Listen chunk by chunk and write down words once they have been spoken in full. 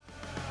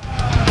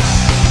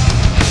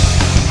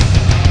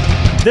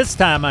This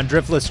time on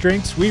Driftless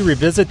Drinks, we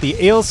revisit the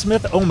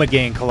AleSmith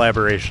Ommegang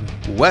collaboration.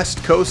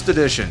 West Coast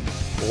Edition.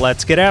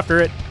 Let's get after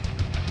it.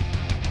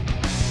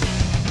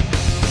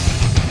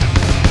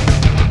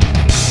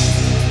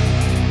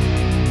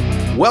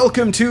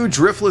 Welcome to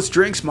Driftless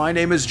Drinks. My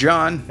name is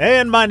John.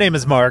 And my name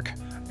is Mark.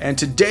 And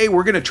today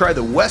we're going to try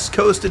the West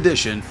Coast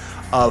Edition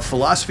of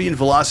Philosophy and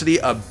Velocity,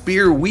 a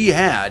beer we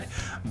had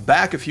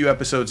back a few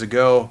episodes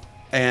ago.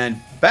 And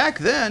back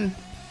then,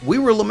 we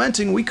were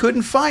lamenting we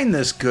couldn't find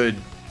this good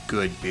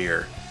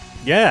beer.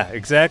 Yeah,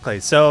 exactly.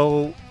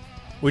 So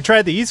we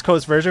tried the East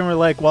Coast version. We're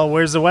like, well,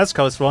 where's the West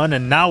Coast one?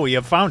 And now we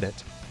have found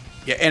it.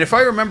 Yeah, and if I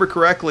remember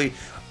correctly,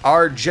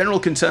 our general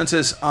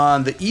consensus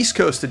on the East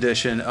Coast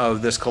edition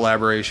of this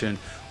collaboration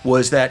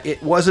was that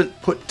it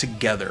wasn't put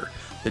together.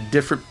 The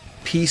different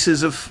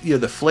pieces of,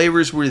 the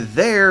flavors were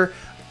there,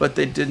 but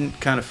they didn't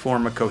kind of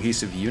form a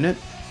cohesive unit.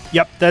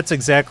 Yep, that's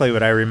exactly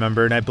what I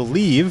remember. And I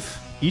believe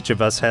each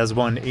of us has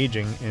one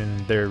aging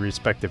in their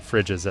respective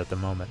fridges at the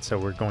moment. So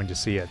we're going to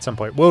see at some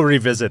point. We'll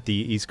revisit the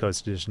East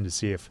Coast edition to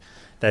see if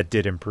that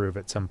did improve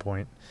at some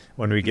point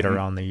when we get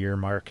around the year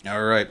mark.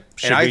 All right.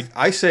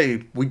 I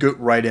say we go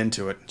right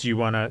into it. Do you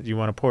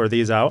wanna pour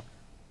these out?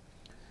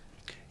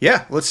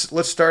 Yeah, let's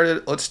start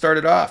it. Let's start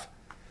it off.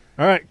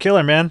 All right,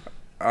 killer man.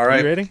 All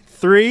right. You ready?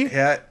 3.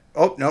 Yeah.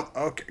 Oh no.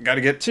 Okay. Gotta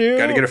get 2.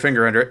 Gotta get a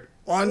finger under it.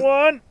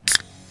 1.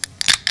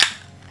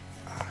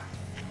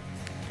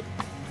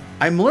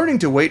 I'm learning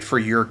to wait for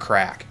your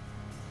crack.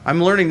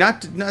 I'm learning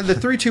not the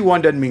 3, 2,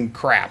 1 doesn't mean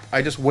crap.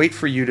 I just wait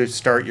for you to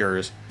start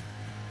yours.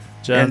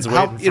 John's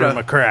waiting for him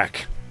a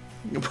crack.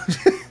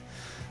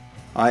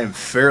 I am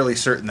fairly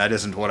certain that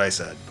isn't what I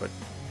said, but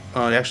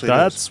actually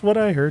that's what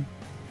I heard.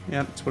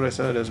 Yeah, that's what I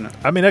said, isn't it?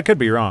 I mean, I could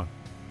be wrong.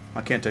 I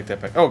can't take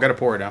that back. Oh, gotta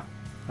pour it now.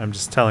 I'm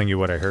just telling you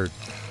what I heard.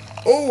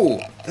 Oh,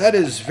 that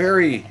is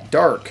very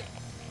dark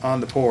on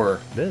the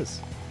pour. It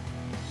is.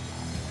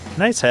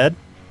 Nice head.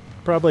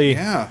 Probably.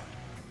 Yeah.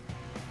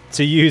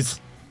 To use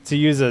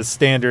a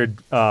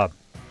standard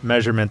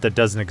measurement that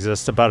doesn't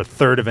exist, about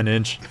 1/3 of an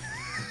inch.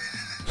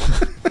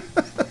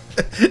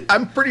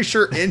 I'm pretty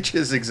sure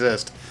inches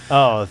exist.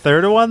 Oh,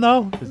 1/3 of one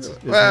though?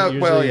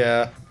 Well,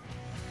 yeah.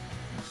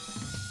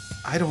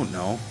 I don't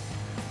know.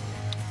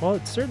 Well,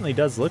 it certainly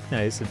does look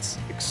nice. It's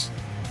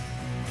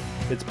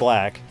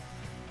black.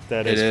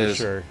 That is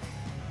for sure.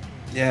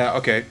 Yeah.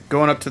 Okay.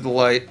 Going up to the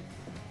light.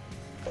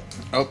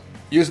 Oh,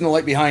 using the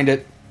light behind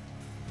it.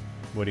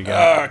 What do you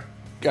got?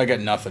 I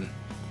got nothing.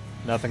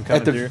 Nothing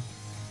coming through?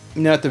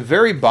 No, at the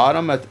very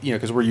bottom,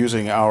 because we're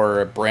using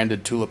our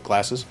branded tulip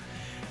glasses,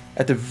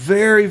 at the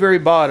very, very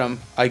bottom,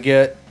 I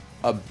get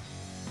a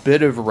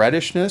bit of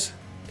reddishness.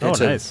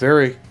 It's nice. a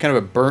very kind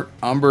of a burnt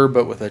umber,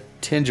 but with a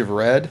tinge of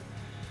red.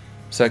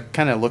 So it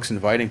kind of looks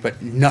inviting,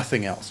 but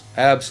nothing else.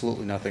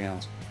 Absolutely nothing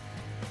else.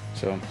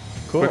 So,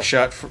 cool.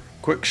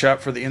 Quick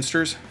shot for the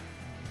Instars.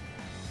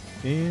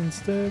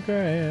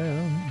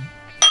 Instagram.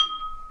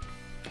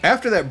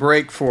 After that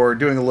break for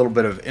doing a little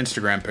bit of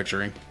Instagram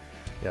picturing,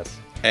 yes,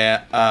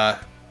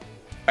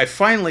 I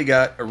finally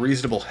got a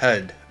reasonable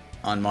head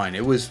on mine.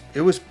 It was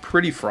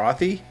pretty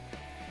frothy,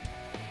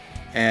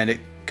 and it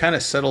kind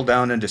of settled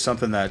down into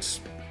something that's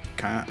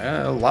kind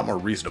of a lot more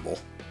reasonable.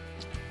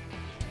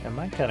 And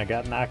mine kind of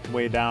got knocked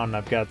way down.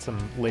 I've got some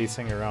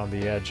lacing around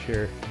the edge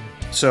here.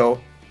 So,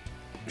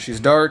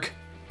 she's dark.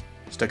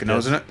 Stick a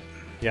nose in it.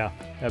 Yeah,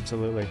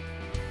 absolutely.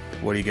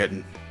 What are you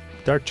getting?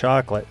 Dark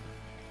chocolate.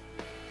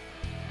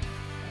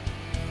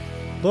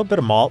 A little bit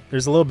of malt.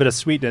 There's a little bit of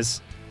sweetness.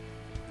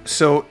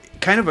 So,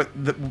 kind of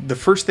the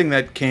first thing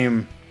that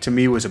came to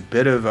me was a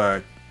bit of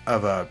a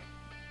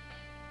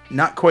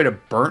not quite a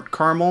burnt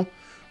caramel,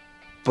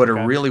 but a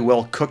really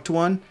well cooked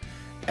one.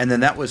 And then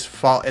that was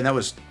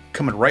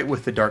coming right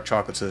with the dark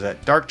chocolate. So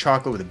that dark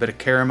chocolate with a bit of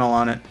caramel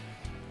on it.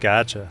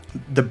 Gotcha.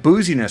 The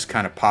booziness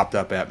kind of popped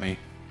up at me.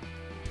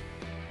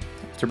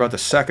 After about the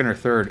second or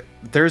third,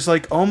 there's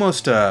like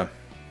almost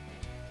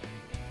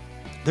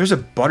there's a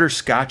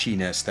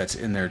butterscotchiness that's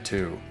in there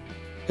too.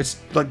 It's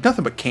like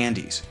nothing but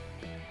candies.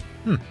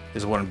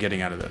 Is what I'm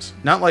getting out of this.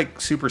 Not like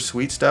super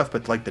sweet stuff,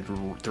 but like the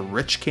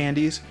rich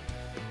candies.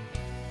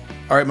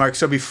 All right, Mark.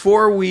 So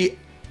before we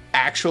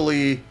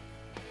actually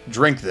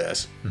drink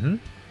this,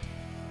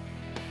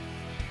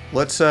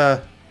 let's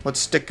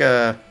stick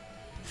a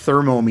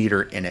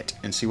thermometer in it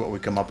and see what we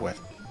come up with.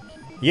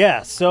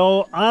 Yeah.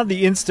 So on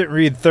the instant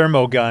read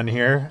thermogun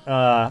here,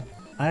 I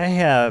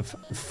have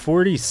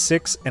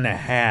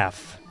 46.5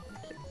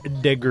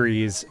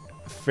 degrees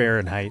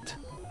Fahrenheit.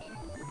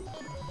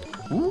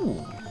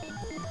 Ooh.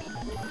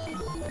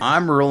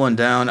 I'm rolling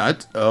down.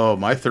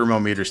 My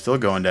thermometer's still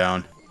going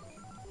down.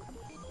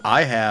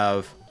 I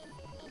have...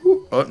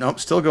 Oh,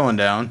 nope, still going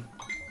down.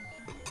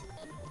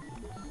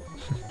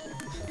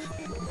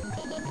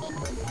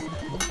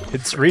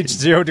 It's reached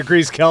 0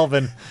 degrees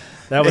Kelvin.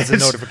 That was the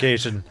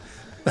notification.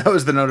 That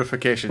was the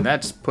notification.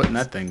 That's putting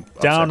that thing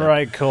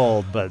downright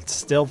cold, but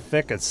still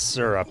thick as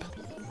syrup.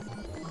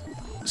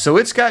 So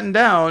it's gotten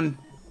down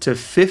to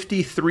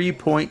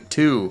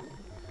 53.2.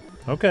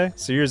 Okay,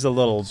 so yours a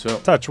little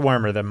touch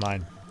warmer than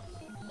mine.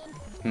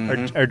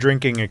 our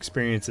drinking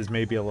experience is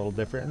maybe a little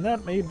different, and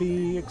that may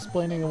be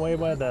explaining away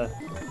why the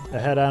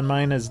head on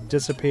mine has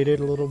dissipated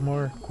a little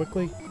more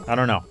quickly. I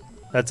don't know.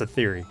 That's a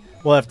theory.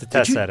 We'll have to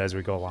test that as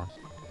we go along.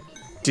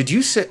 What did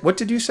you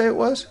say it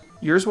was?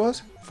 Yours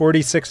was?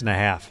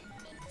 46.5.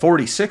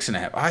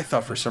 46.5. I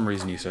thought for some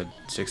reason you said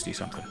 60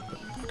 something.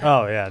 Okay.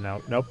 Oh yeah,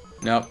 nope.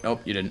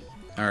 Nope, you didn't.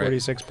 All right.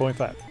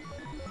 46.5.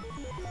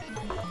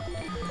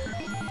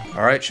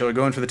 All right, shall we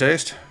go in for the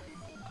taste?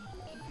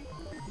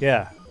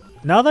 Yeah.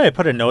 Now that I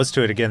put a nose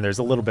to it again, there's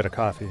a little bit of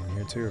coffee in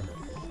here too.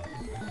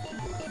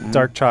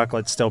 Dark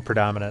chocolate still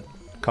predominant.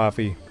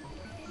 Coffee.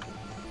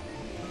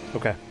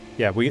 Okay.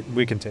 Yeah,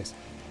 we can taste.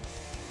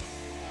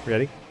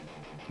 Ready?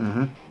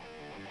 Mm-hmm.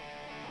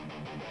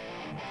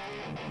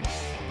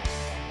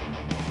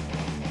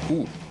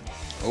 Ooh.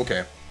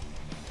 Okay.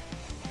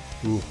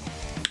 Ooh.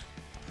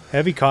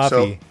 Heavy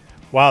coffee.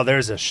 Wow,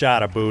 there's a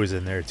shot of booze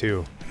in there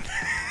too.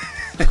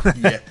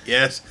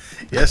 Yes,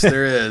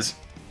 there is.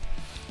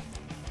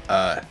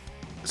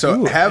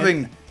 So Ooh,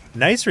 having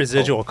nice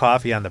residual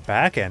coffee on the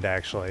back end,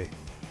 actually.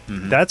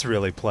 Mm-hmm. That's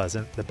really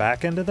pleasant. The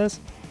back end of this.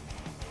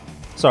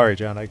 Sorry,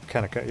 John, I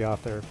kind of cut you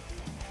off there.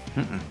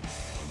 Mm-mm.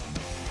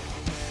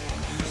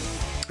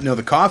 No,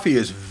 the coffee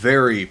is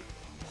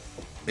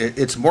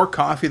it's more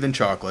coffee than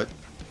chocolate.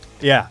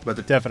 Yeah,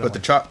 definitely. But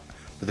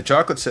the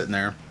chocolate's sitting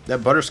there.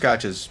 That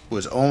butterscotch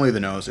was only the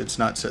nose. It's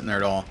not sitting there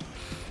at all.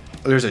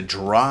 There's a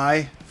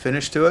dry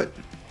finish to it.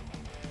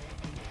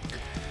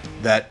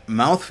 That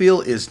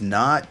mouthfeel is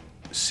not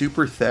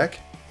super thick.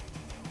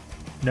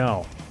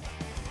 No.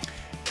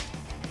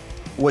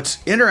 What's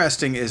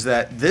interesting is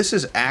that this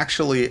is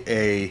actually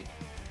a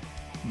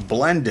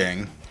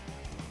blending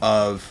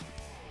of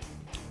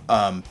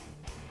an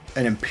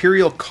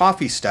imperial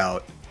coffee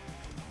stout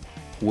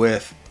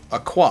with a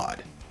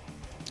quad.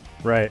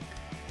 Right.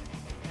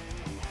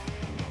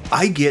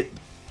 I get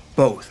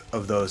both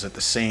of those at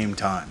the same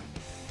time.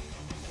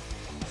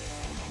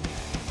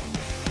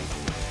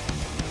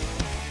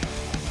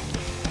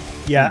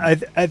 Yeah,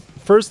 I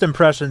first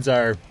impressions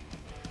are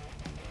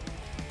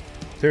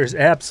there's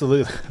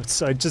absolutely.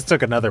 So I just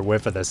took another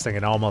whiff of this thing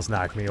and almost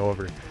knocked me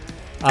over.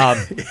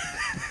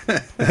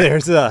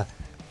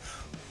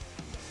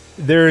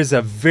 There is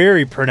a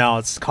very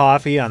pronounced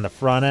coffee on the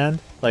front end,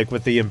 like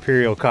with the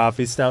imperial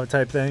coffee stout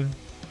type thing.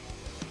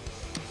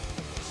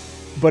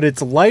 But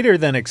it's lighter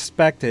than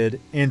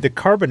expected, and the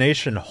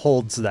carbonation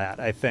holds that,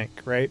 I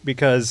think, right?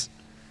 Because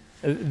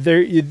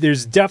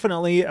there's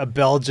definitely a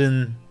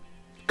Belgian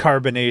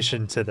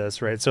carbonation to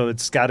this, right? So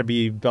it's got to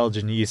be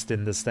Belgian yeast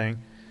in this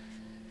thing.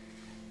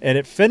 And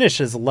it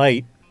finishes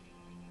light,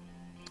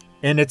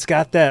 and it's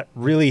got that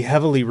really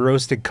heavily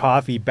roasted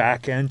coffee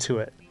back into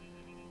it.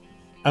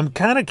 I'm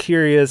kind of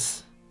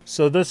curious.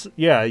 So this,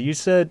 yeah, you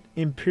said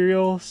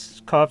imperial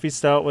coffee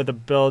stout with a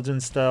Belgian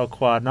style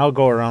quad, and I'll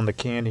go around the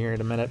can here in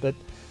a minute, but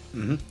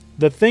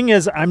the thing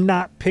is, I'm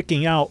not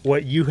picking out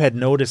what you had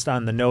noticed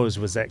on the nose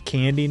was that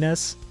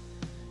candiness.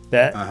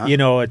 That,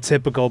 a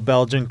typical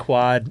Belgian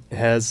quad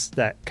has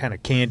that kind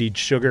of candied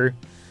sugar.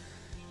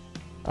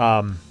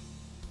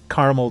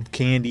 Caramel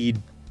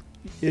candied.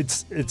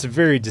 It's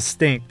very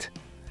distinct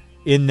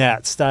in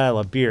that style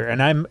of beer,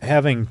 and I'm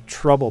having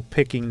trouble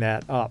picking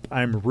that up.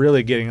 I'm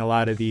really getting a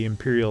lot of the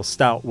imperial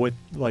stout with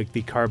like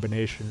the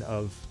carbonation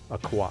of a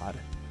quad.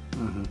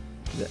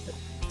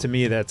 To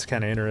me, that's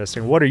kind of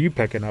interesting. What are you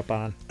picking up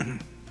on?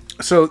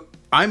 So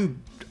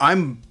I'm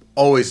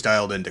always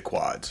dialed into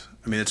quads.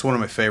 I mean, it's one of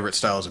my favorite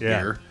styles of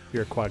beer.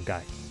 You're a quad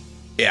guy.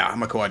 Yeah,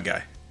 I'm a quad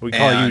guy. We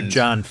call you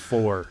John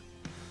 4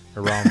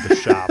 around the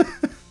shop.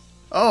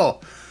 Oh,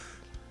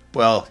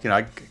 well,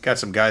 I got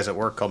some guys at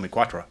work call me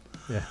Quattro.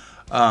 Yeah.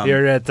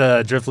 Here at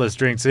Driftless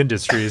Drinks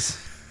Industries,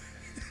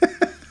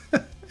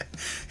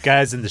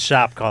 guys in the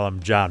shop call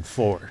him John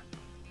 4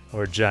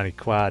 or Johnny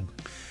Quad.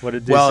 What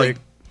did they say?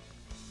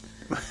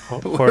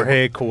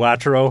 Jorge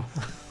Quattro.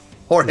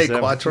 Jorge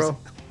Quattro.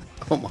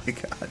 Oh my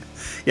God.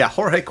 Yeah,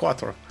 Jorge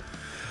Quattro.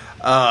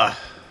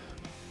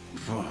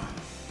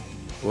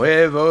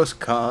 Huevos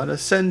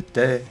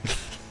conocente.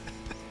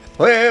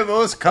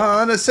 Huevos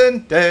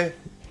conocente.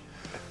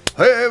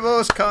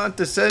 Huevos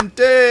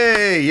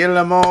conocente. Y el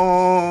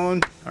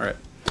limón. All right.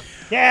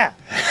 Yeah.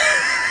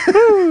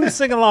 Woo,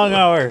 sing along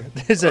hour.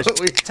 There's a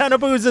ton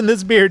of booze in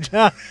this beer,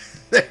 John.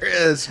 There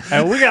is.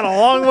 And we got a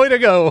long way to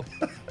go.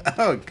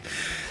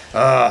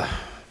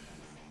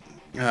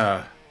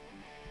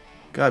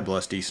 God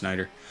bless D.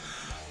 Snyder.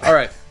 All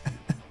right.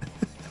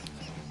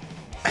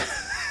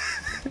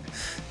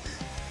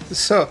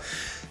 So,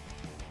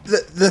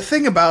 the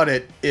thing about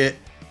it,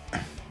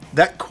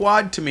 that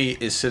quad to me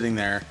is sitting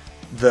there.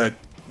 The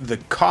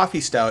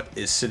coffee stout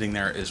is sitting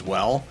there as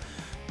well.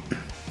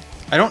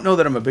 I don't know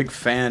that I'm a big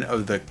fan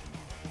of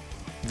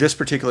this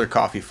particular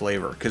coffee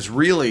flavor, because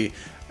really,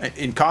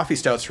 in coffee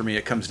stouts for me,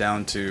 it comes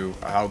down to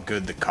how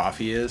good the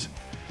coffee is.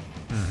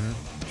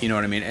 You know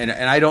what I mean? And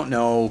I don't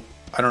know.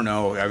 I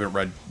haven't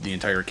read the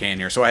entire can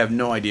here, so I have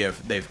no idea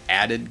if they've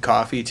added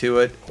coffee to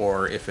it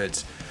or if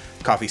it's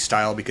coffee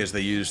style because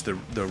they use the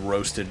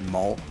roasted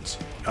malts.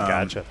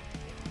 Gotcha.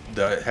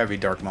 the heavy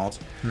dark malts.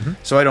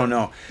 So I don't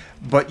know.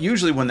 But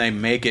usually when they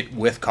make it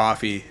with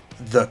coffee,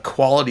 the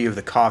quality of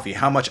the coffee,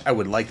 how much I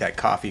would like that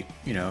coffee,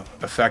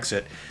 affects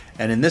it.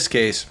 And in this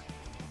case,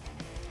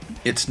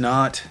 it's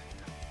not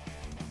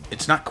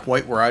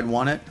quite where I'd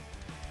want it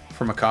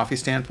from a coffee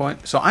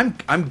standpoint. So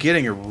I'm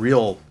getting a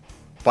real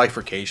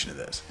bifurcation of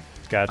this.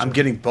 Gotcha. I'm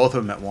getting both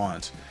of them at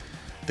once.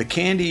 The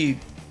candy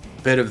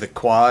bit of the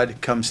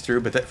quad comes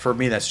through, but for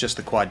me, that's just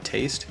the quad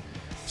taste.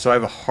 So I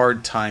have a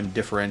hard time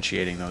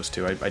differentiating those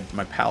two.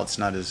 My palate's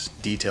not as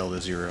detailed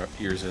as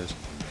yours is,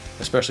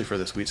 especially for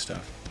this wheat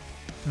stuff.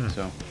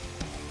 So,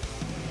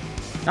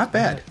 not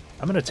bad.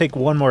 I'm going to take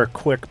one more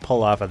quick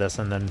pull off of this,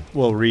 and then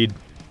we'll read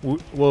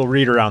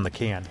around the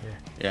can here.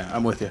 Yeah,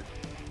 I'm with you.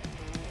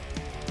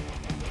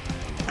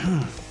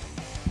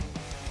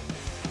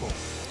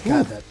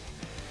 God,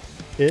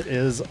 it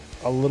is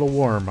a little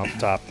warm up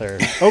top there.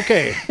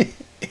 Okay.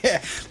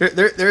 Yeah,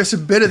 there's a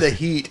bit of the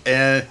heat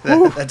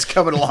that's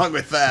coming along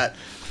with that.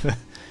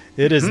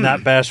 It is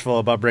not bashful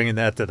about bringing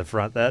that to the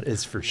front. That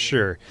is for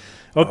sure.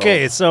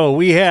 Okay, so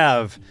we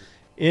have,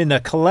 in a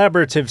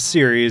collaborative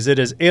series, it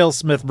is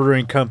AleSmith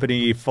Brewing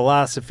Company,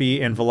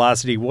 Philosophy and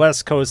Velocity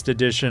West Coast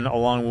Edition,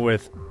 along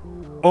with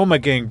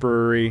Ommegang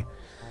Brewery.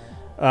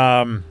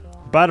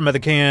 Bottom of the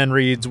can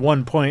reads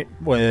 1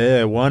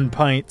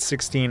 pint,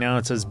 16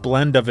 ounces,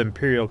 blend of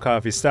Imperial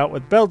Coffee Stout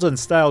with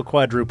Belgian-style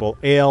quadruple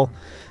ale,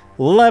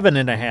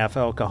 11.5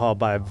 alcohol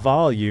by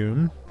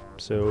volume,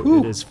 so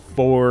it is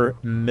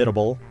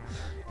formidable.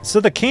 So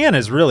the can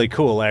is really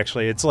cool,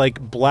 actually. It's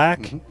like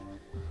black.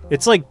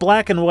 It's like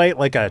black and white,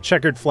 like a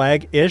checkered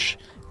flag-ish,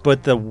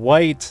 but the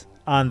white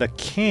on the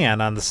can,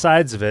 on the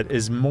sides of it,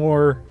 is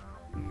more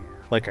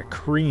like a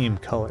cream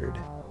colored.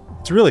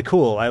 It's really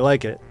cool. I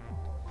like it.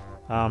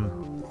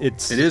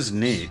 It is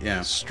neat,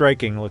 yeah.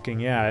 Striking looking,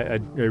 yeah. I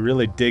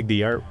really dig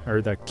the art,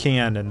 or the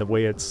can, and the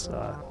way it's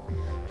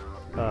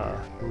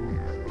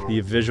the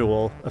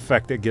visual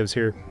effect it gives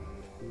here.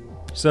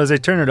 So as I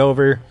turn it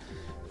over,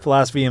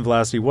 Philosophy and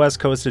Velocity West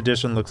Coast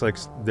Edition looks like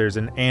there's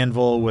an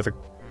anvil with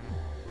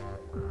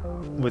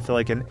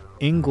like an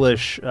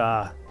English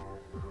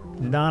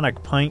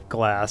Nonic pint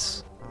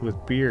glass with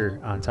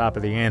beer on top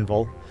of the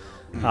anvil.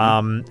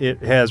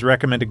 It has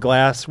recommended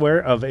glassware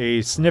of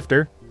a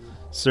snifter,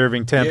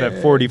 serving temp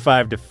at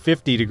 45 to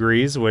 50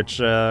 degrees, which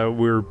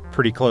we're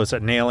pretty close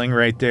at nailing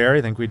right there.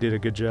 I think we did a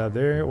good job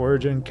there.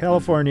 Origin,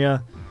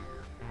 California,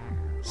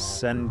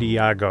 San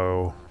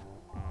Diego,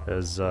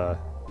 as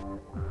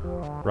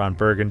Ron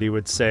Burgundy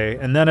would say.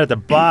 And then at the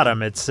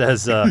bottom it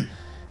says,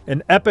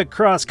 an epic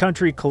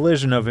cross-country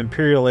collision of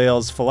Imperial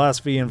Ales,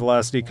 Philosophy and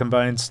Velocity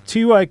combines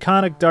two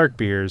iconic dark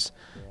beers,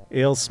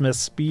 AleSmith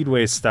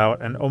Speedway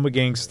Stout and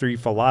Ommegang's Three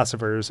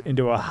Philosophers,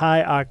 into a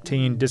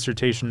high-octane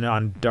dissertation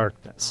on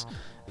darkness.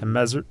 A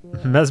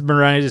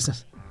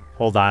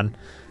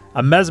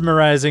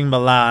mesmerizing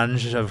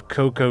melange of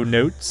cocoa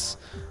notes,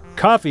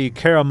 coffee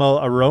caramel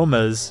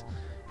aromas,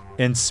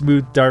 and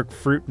smooth dark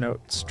fruit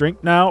notes.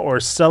 Drink now or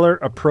cellar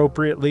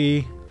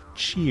appropriately.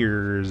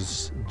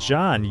 Cheers.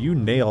 John, you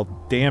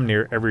nailed damn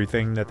near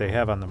everything that they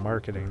have on the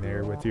marketing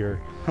there with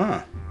your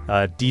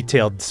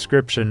detailed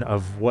description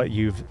of what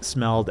you've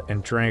smelled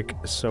and drank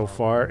so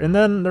far. And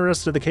then the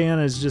rest of the can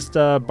is just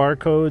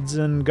barcodes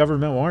and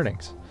government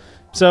warnings.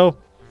 So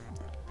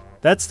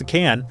that's the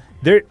can.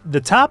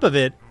 The top of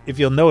it, if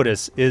you'll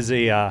notice, is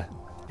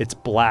it's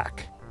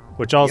black,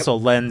 which also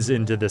lends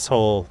into this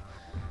whole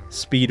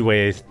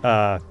Speedway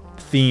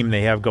theme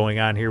they have going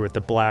on here with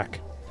the black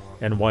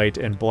and white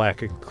and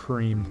black and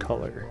cream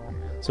color.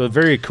 So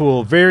very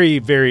cool, very,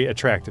 very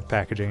attractive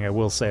packaging, I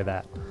will say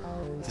that.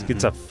 It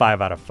gets a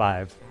 5 out of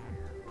 5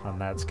 on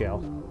that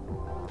scale.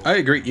 I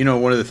agree.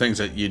 One of the things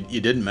that you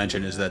didn't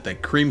mention is that the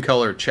cream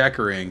color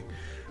checkering,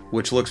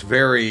 which looks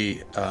very,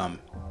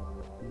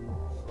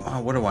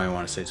 what do I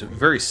want to say? It's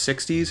very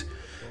 60s,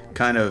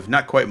 kind of,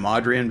 not quite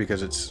Mondrian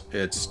because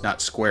it's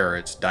not square,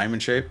 it's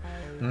diamond shape.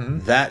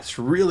 That's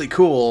really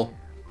cool.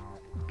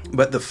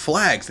 But the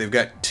flags, they've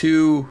got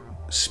two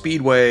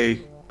Speedway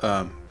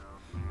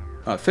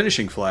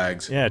finishing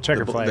flags. Yeah,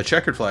 checkered flags. The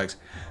checkered flags.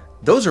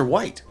 Those are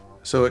white.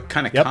 So it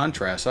kind of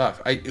contrasts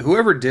off.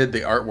 Whoever did the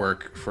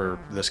artwork for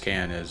this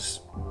can is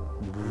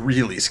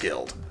really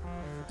skilled.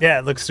 Yeah,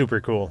 it looks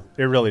super cool.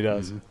 It really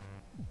does.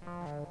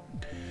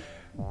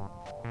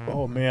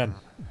 Oh, man.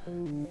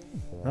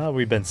 Well,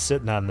 we've been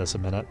sitting on this a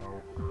minute.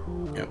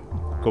 Yep.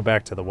 Go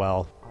back to the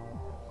well.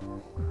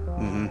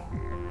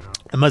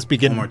 I must be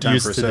getting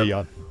used to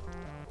the...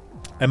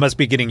 I must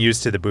be getting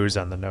used to the booze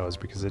on the nose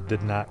because it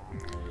did not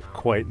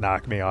quite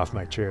knock me off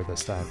my chair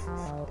this time.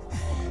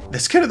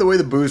 That's kind of the way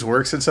the booze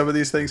works in some of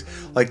these things.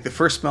 Like the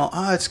first smell,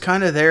 it's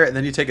kind of there, and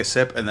then you take a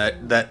sip, and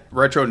that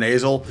retro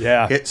nasal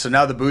hit. So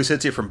now the booze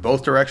hits you from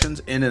both directions,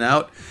 in and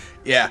out.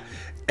 Yeah,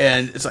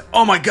 and it's like,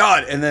 oh my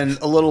god! And then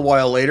a little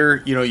while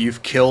later,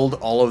 you've killed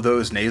all of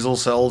those nasal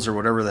cells or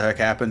whatever the heck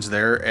happens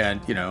there, and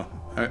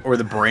or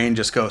the brain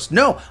just goes,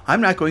 no,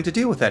 I'm not going to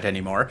deal with that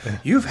anymore.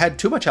 You've had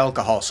too much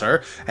alcohol,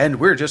 sir, and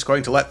we're just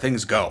going to let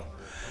things go.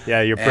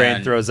 Yeah, your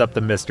brain throws up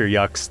the Mr.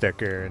 Yuck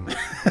sticker. And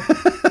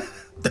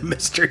The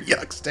Mr.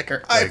 Yuck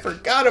sticker. I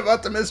forgot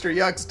about the Mr.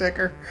 Yuck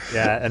sticker.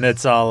 Yeah, and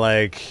it's all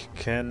like,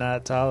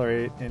 cannot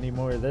tolerate any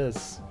more of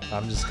this.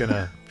 I'm just going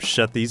to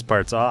shut these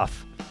parts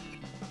off.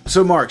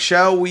 So, Mark,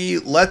 shall we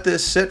let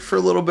this sit for a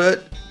little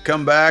bit,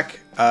 come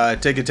back,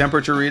 take a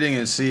temperature reading,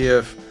 and see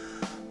if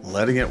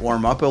letting it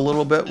warm up a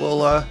little bit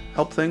will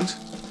help things?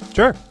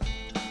 Sure.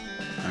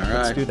 All right.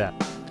 Let's do that.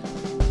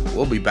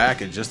 We'll be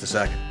back in just a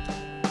second.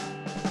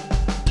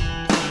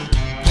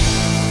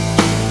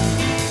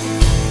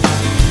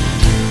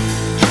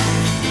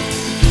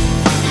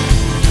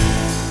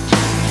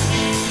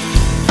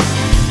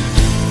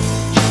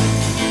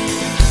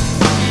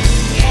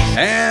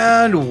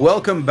 And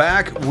welcome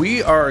back.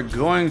 We are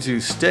going to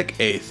stick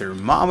a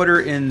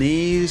thermometer in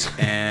these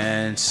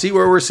and see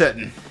where we're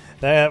sitting.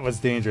 That was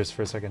dangerous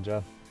for a second,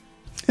 John.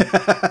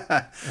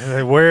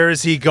 Where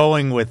is he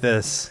going with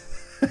this?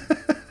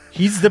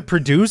 He's the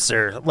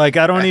producer. Like,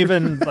 I don't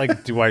even,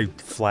 like, do I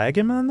flag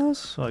him on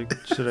this? Like,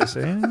 should I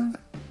say anything?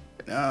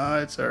 No,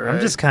 it's all right.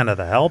 I'm just kind of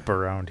the help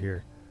around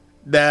here.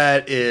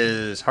 That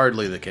is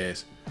hardly the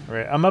case.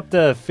 Right. I'm up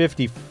to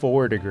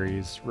 54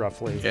 degrees,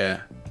 roughly.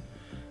 Yeah.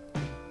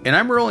 And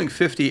I'm rolling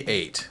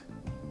 58.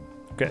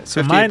 Okay,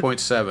 so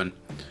 58.7.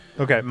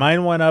 Okay,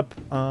 mine went up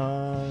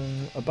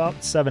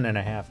about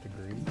 7.5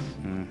 degrees.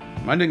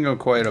 Mine didn't go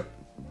quite up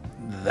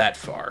that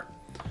far.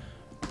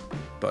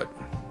 But,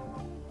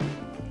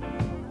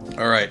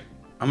 all right.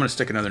 I'm going to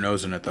stick another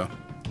nose in it, though.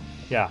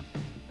 Yeah.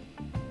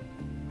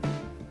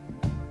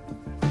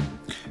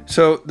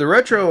 So, the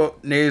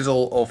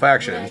retronasal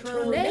olfaction,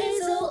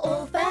 Retronasal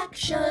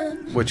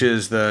olfaction. which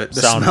is the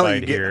Sound smell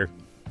bite you get, here.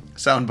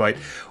 sound bite,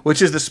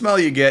 which is the smell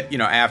you get,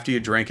 after you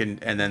drink, and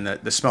then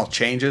the smell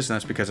changes, and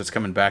that's because it's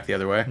coming back the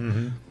other way.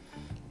 Mm-hmm.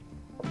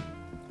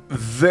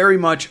 Very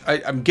much,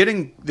 I'm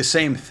getting the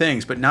same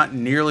things, but not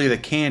nearly the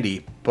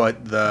candy,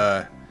 but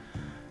the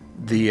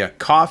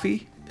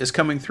coffee is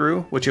coming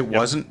through, which it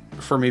wasn't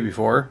for me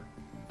before.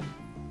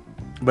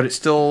 But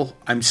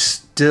I'm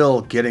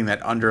still getting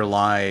that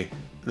underlay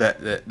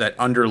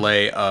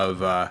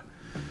of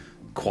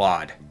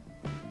quad,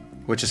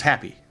 which is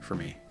happy for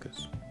me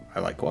because I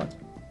like quads.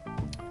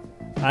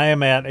 I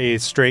am at a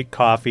straight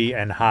coffee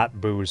and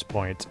hot booze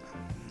point.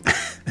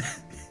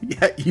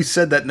 Yeah, you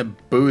said that in the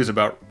booze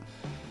about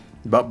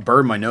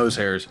burn my nose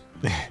hairs.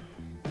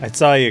 I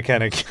saw you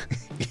kind of.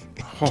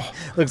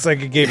 Looks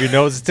like you gave your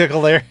nose a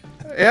tickle there.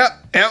 Yeah,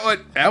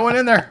 that went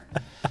in there.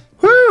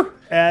 Woo!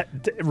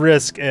 At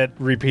risk at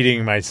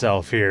repeating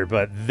myself here,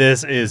 but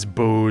this is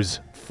booze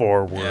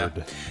forward.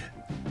 Yeah.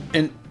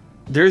 And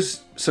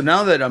so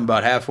now that I'm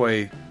about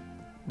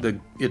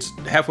it's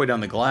halfway down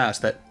the glass,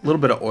 that little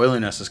bit of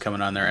oiliness is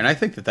coming on there, and I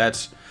think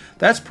that's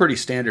pretty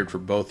standard for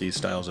both these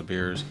styles of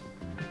beers.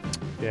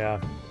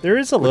 Yeah, there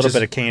is a little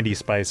bit of candy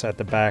spice at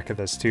the back of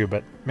this too,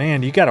 but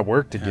man, you got to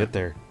work to get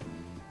there.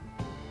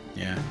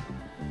 Yeah.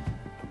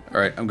 All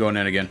right, I'm going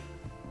in again.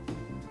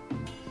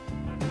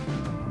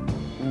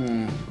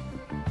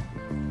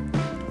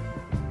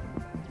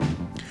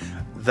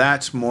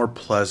 That's more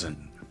pleasant.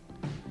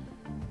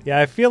 Yeah,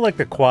 I feel like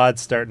the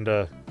quad's starting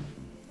to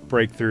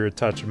break through a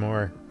touch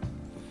more.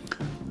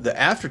 The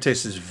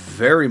aftertaste is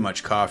very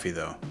much coffee,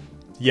 though.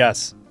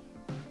 Yes.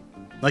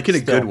 Like in a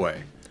Still. good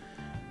way.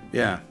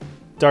 Yeah.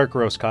 Dark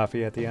roast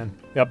coffee at the end.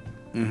 Yep.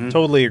 Mm-hmm.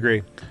 Totally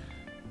agree.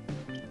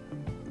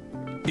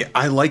 Yeah,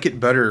 I like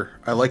it better.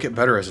 I like it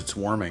better as it's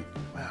warming.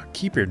 Wow,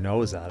 keep your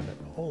nose out of it.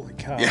 Holy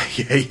cow.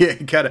 Yeah. You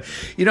gotta.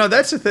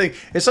 That's the thing.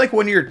 It's like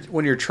when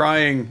you're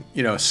trying,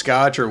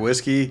 scotch or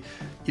whiskey.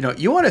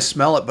 You want to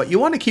smell it, but you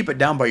want to keep it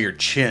down by your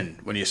chin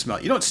when you smell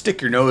it. You don't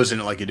stick your nose in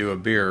it like you do a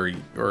beer,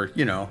 or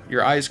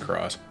your eyes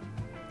cross.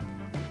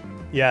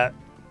 Yeah.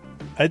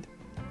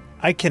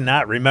 I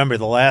cannot remember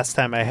the last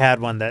time I had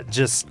one that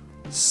just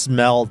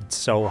smelled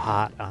so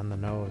hot on the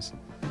nose.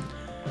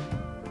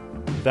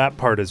 That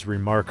part is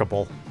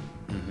remarkable.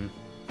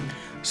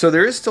 So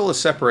there is still a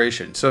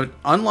separation. So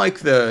unlike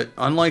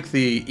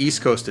the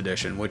East Coast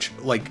edition, which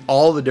like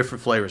all the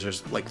different flavors,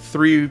 there's like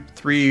three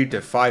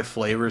to five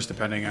flavors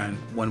depending on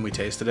when we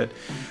tasted it.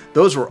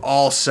 Those were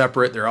all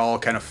separate. They're all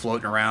kind of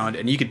floating around,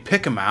 and you could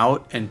pick them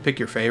out and pick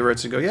your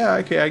favorites and go, yeah,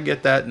 okay, I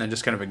get that, and then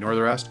just kind of ignore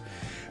the rest.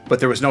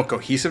 But there was no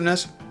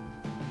cohesiveness.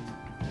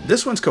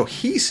 This one's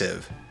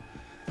cohesive,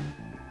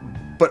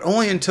 but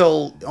only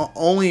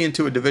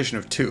into a division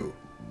of two.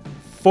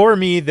 For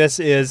me, this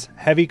is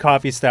heavy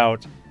coffee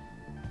stout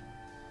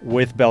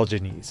with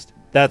Belgian yeast.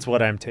 That's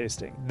what I'm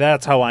tasting.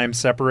 That's how I'm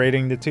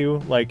separating the two,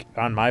 like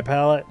on my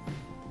palate.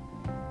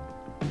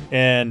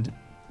 And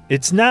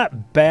it's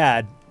not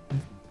bad.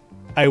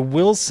 I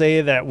will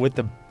say that with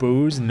the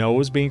booze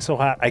nose being so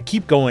hot, I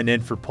keep going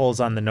in for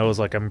pulls on the nose,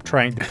 like I'm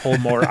trying to pull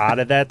more out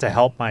of that to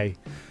help my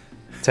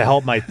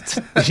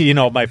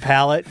my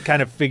palate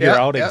kind of figure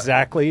out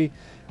exactly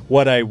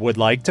what I would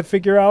like to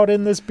figure out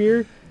in this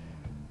beer.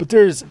 But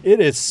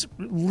it is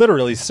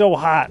literally so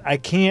hot, I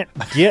can't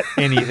get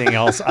anything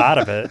else out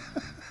of it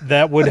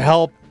that would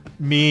help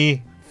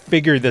me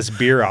figure this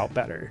beer out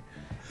better.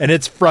 And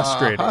it's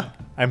frustrating.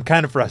 I'm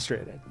kind of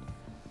frustrated.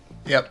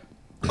 Yep.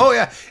 Oh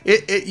yeah,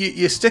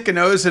 you stick a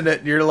nose in it,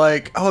 and you're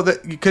like, oh,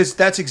 because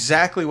that's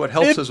exactly what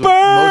helps us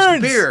burns!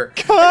 with most beer.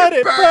 God,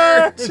 it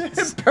burns!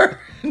 It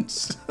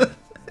burns!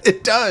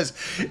 It does.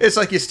 It's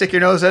like you stick your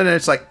nose in, and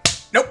it's like,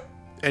 nope.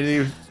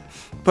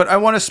 But I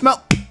want to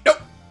smell. Nope.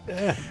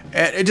 Yeah.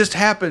 And it just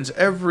happens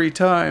every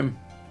time.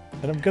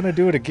 And I'm gonna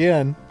do it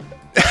again.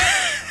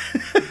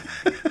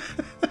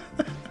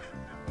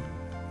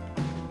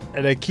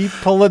 And I keep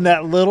pulling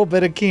that little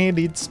bit of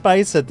candied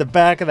spice at the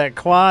back of that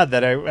quad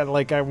that I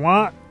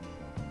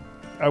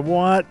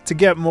want to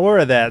get more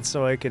of that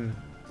so I can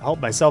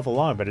help myself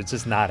along, but it's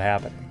just not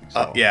happening.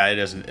 So. Yeah, it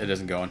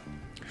isn't going.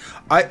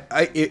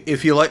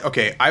 If you like,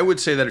 okay, I would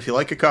say that if you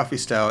like a coffee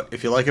stout,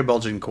 if you like a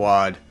Belgian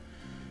quad,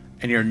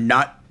 and you're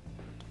not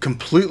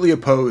completely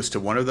opposed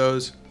to one of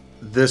those,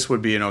 this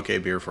would be an okay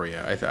beer for you.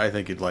 I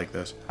think you'd like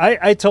this.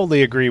 I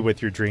totally agree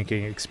with your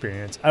drinking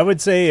experience. I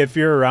would say if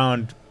you're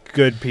around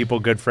good people,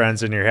 good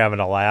friends, and you're having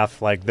a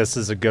laugh, like this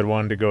is a good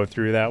one to go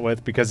through that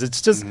with, because it's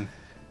just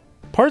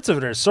parts of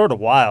it are sort of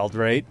wild,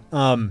 right?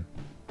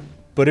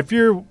 But if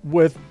you're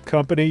with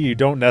company you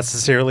don't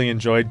necessarily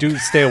enjoy, do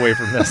stay away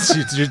from this.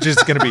 You're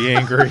just going to be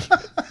angry.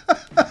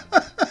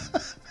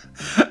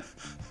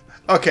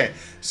 Okay,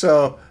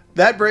 so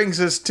that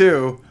brings us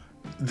to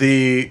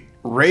the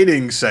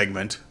rating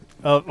segment.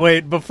 Oh,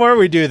 wait, before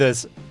we do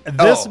this,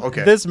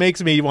 okay. This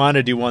makes me want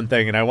to do one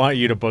thing, and I want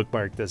you to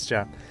bookmark this,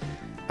 John.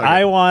 Okay.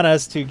 I want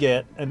us to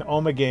get an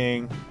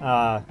Ommegang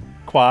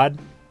quad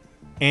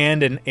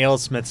and an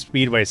AleSmith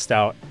Speedway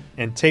Stout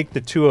and take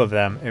the two of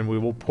them, and we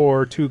will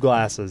pour 2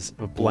 glasses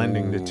of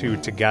blending the two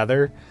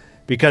together,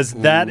 because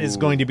that is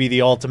going to be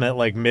the ultimate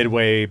like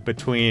midway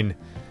between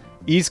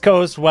East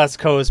Coast, West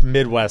Coast,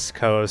 Midwest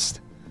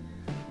Coast.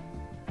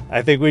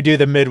 I think we do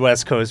the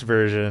Midwest Coast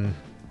version,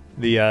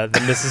 the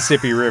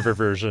Mississippi River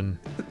version,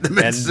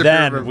 and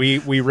then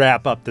we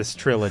wrap up this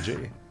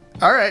trilogy.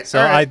 All right. So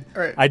all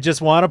right. I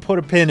just want to put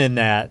a pin in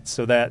that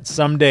so that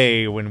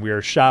someday when we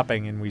are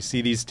shopping and we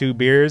see these 2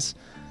 beers,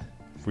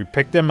 we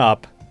pick them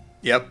up.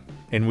 Yep.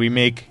 And we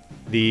make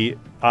the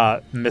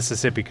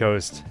Mississippi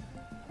Coast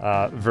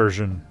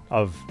version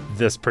of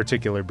this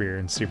particular beer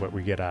and see what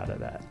we get out of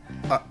that.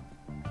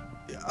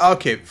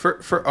 Okay.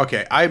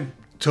 Okay, I'm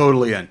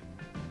totally in.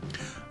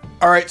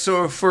 All right.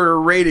 So for a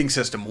rating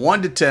system,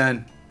 1 to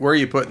 10, where are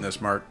you putting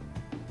this, Mark?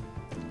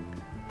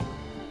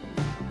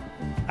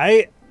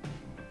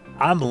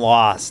 I'm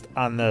lost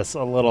on this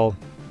a little.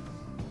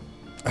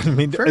 I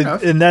mean, fair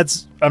enough. And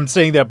I'm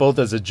saying that both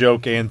as a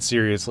joke and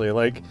seriously.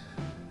 Like,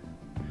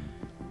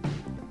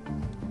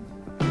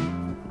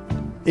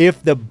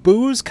 if the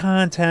booze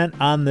content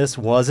on this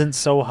wasn't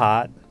so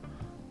hot,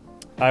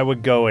 I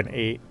would go an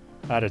 8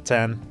 out of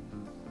 10.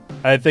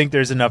 I think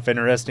there's enough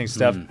interesting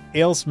stuff.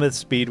 AleSmith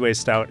Speedway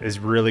Stout is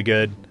really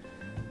good.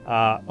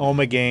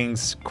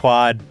 Ommegang's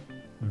Quad,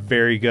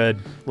 very good.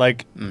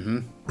 Like,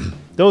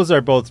 those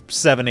are both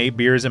 7-8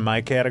 beers in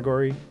my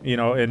category, you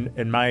know,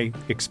 in my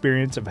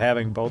experience of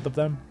having both of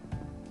them.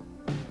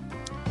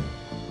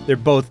 They're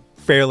both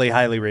fairly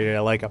highly rated.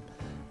 I like them.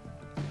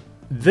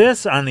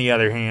 This, on the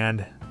other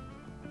hand,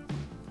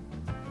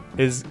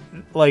 is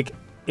like,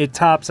 it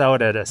tops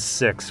out at a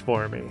 6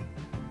 for me.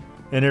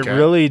 And it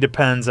really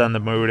depends on the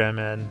mood I'm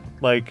in.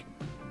 Like,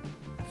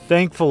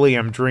 thankfully,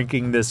 I'm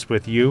drinking this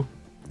with you.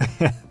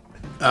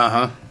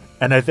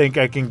 And I think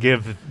I can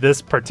give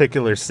this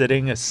particular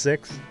sitting a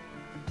 6.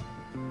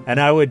 And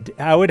I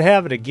would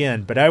have it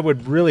again, but I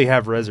would really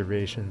have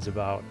reservations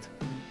about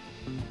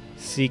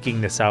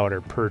seeking this out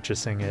or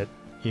purchasing it,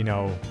 you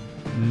know,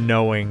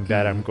 knowing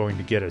that I'm going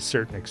to get a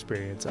certain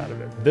experience out of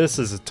it. This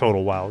is a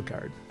total wild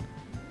card.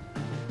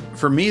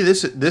 For me,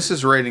 this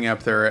is rating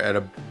up there at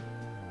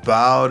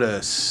about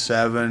a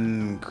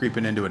 7,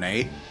 creeping into an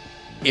 8.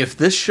 If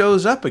this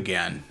shows up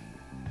again,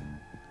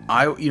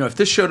 if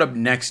this showed up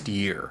next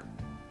year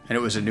and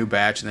it was a new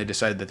batch and they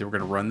decided that they were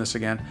going to run this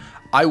again,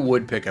 I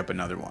would pick up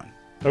another one.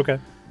 Okay.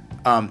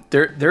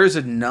 There's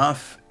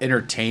enough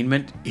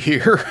entertainment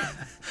here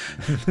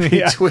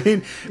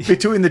between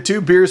the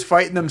 2 beers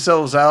fighting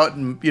themselves out,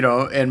 and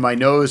and my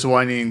nose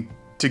wanting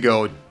to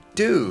go,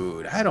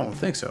 dude, I don't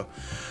think so.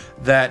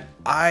 That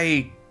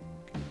I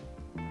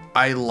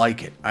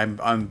like it.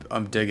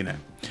 I'm digging it.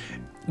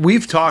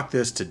 We've talked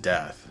this to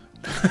death.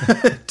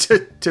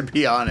 to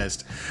be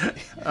honest,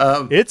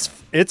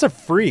 it's a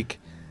freak.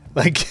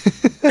 Like,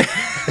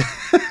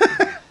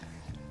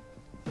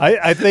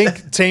 I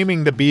think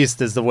Taming the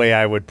Beast is the way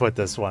I would put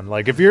this one.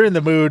 Like, if you're in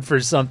the mood for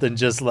something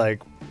just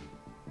like,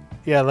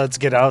 yeah, let's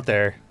get out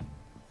there.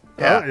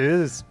 Yeah, it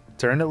is.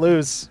 Turn it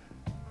loose.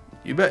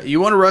 You bet. You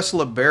want to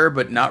wrestle a bear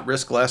but not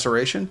risk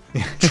laceration?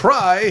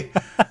 Try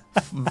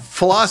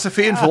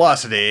Philosophy and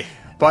Velocity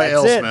by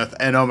AleSmith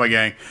and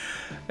Ommegang.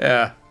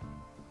 Yeah.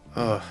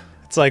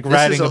 It's like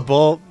riding a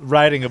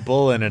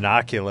bull in an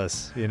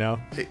Oculus, you know?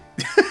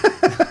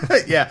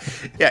 yeah.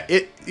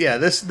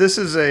 This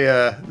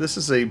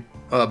is a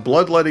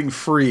bloodletting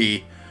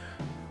free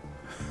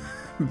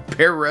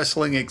bear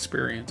wrestling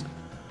experience.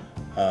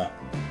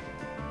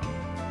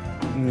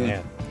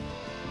 Man.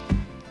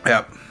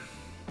 Yeah.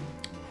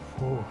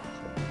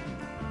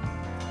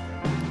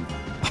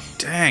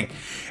 dang.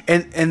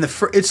 And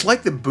it's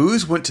like the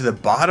booze went to the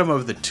bottom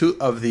of the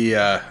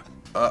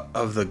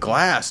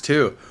glass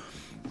too.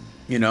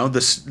 You know,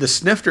 the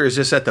snifter is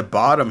just at the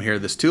bottom here.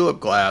 This tulip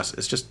glass,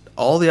 it's just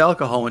all the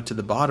alcohol went to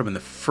the bottom, and the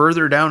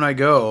further down I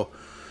go,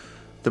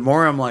 the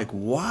more I'm like,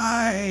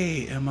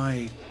 why am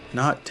I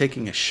not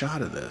taking a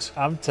shot of this?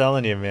 I'm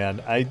telling you,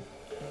 man,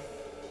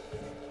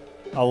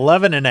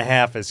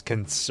 11.5 is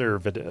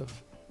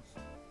conservative.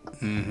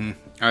 Mm-hmm.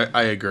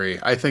 I agree.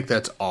 I think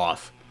that's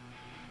off.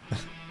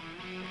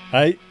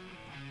 I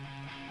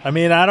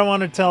mean, I don't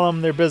want to tell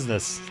them their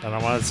business. I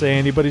don't want to say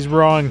anybody's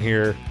wrong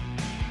here,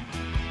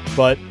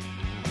 but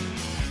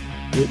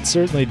it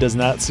certainly does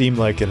not seem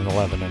like an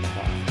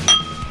 11.5.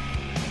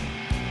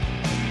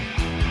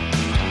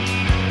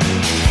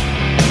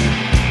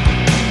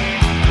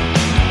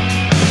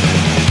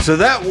 So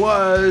that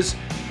was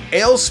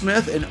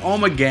AleSmith and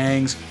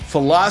Ommegangs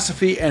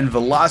Philosophy and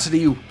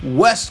Velocity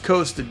West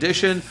Coast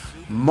Edition.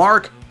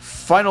 Mark,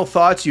 final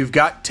thoughts. You've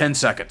got 10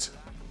 seconds.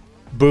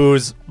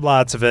 Booze,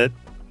 lots of it.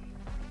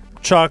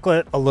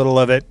 Chocolate, a little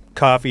of it.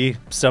 Coffee,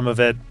 some of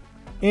it.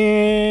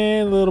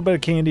 And a little bit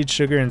of candied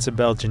sugar and some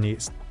Belgian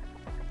yeast.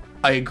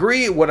 I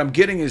agree. What I'm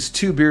getting is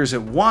 2 beers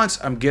at once.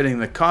 I'm getting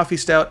the coffee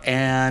stout,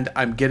 and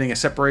I'm getting a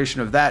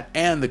separation of that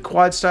and the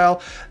quad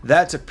style.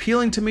 That's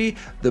appealing to me.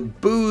 The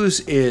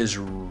booze is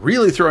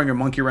really throwing a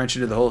monkey wrench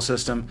into the whole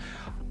system.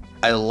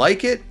 I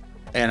like it,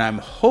 and I'm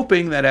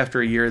hoping that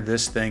after a year,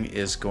 this thing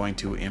is going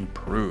to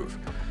improve,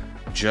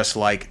 just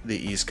like the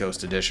East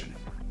Coast edition.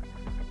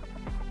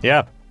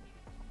 Yeah.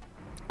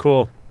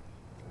 Cool.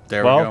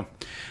 There we go.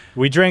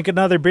 We drank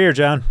another beer,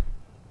 John.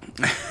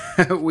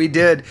 We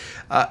did.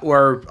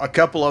 Or a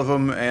couple of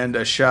them and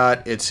a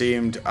shot. It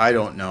seemed, I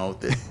don't know,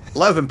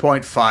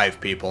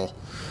 11.5 people.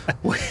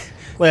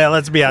 Well,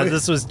 let's be honest.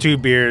 This was 2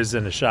 beers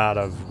and a shot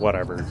of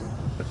whatever.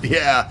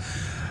 Yeah.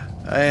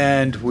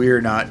 And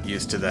we're not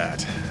used to that.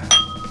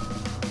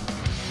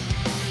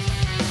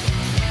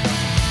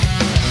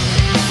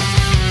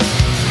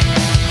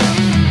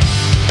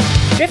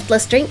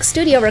 Driftless Drink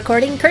studio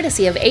recording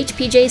courtesy of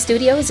HPJ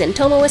Studios in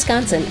Tomah,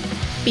 Wisconsin.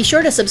 Be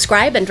sure to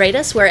subscribe and rate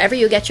us wherever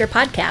you get your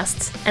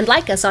podcasts, and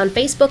like us on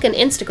Facebook and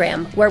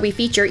Instagram, where we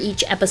feature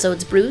each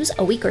episode's brews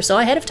a week or so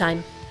ahead of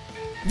time.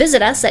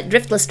 Visit us at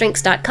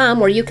driftlessdrinks.com,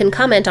 where you can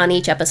comment on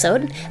each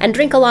episode and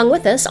drink along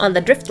with us on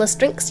the Driftless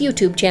Drinks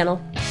YouTube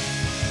channel.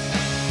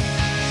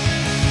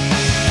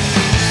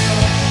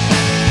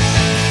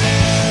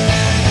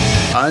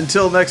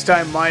 Until next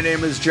time, my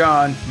name is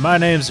John. My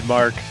name's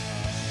Mark.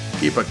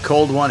 Keep a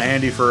cold one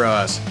handy for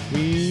us.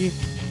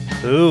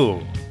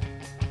 Ooh.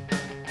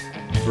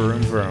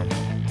 Vroom, vroom.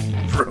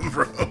 Vroom,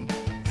 vroom.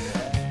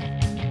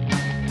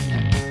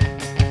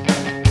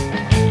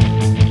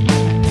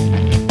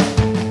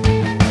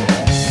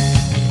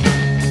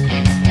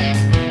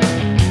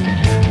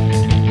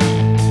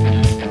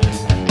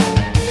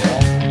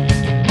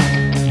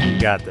 You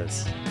got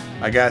this.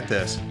 I got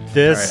this.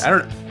 This All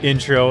right,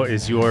 intro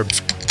is your...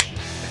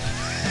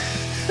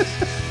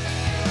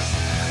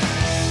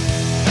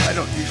 I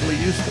don't usually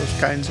use those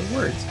kinds of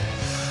words.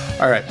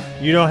 All right,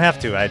 You don't have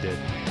to. I did.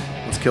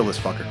 let's kill this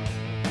fucker.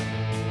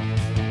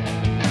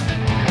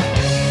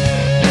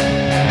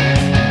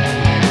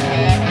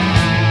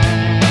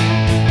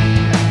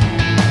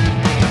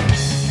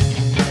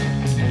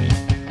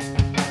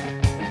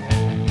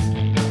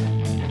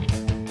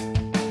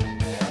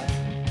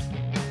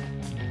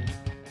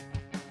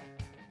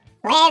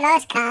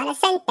 Huevos con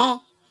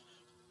acente.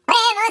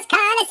 Huevos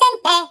con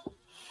acente.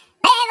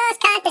 Huevos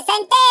con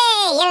acente.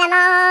 Y el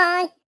amor.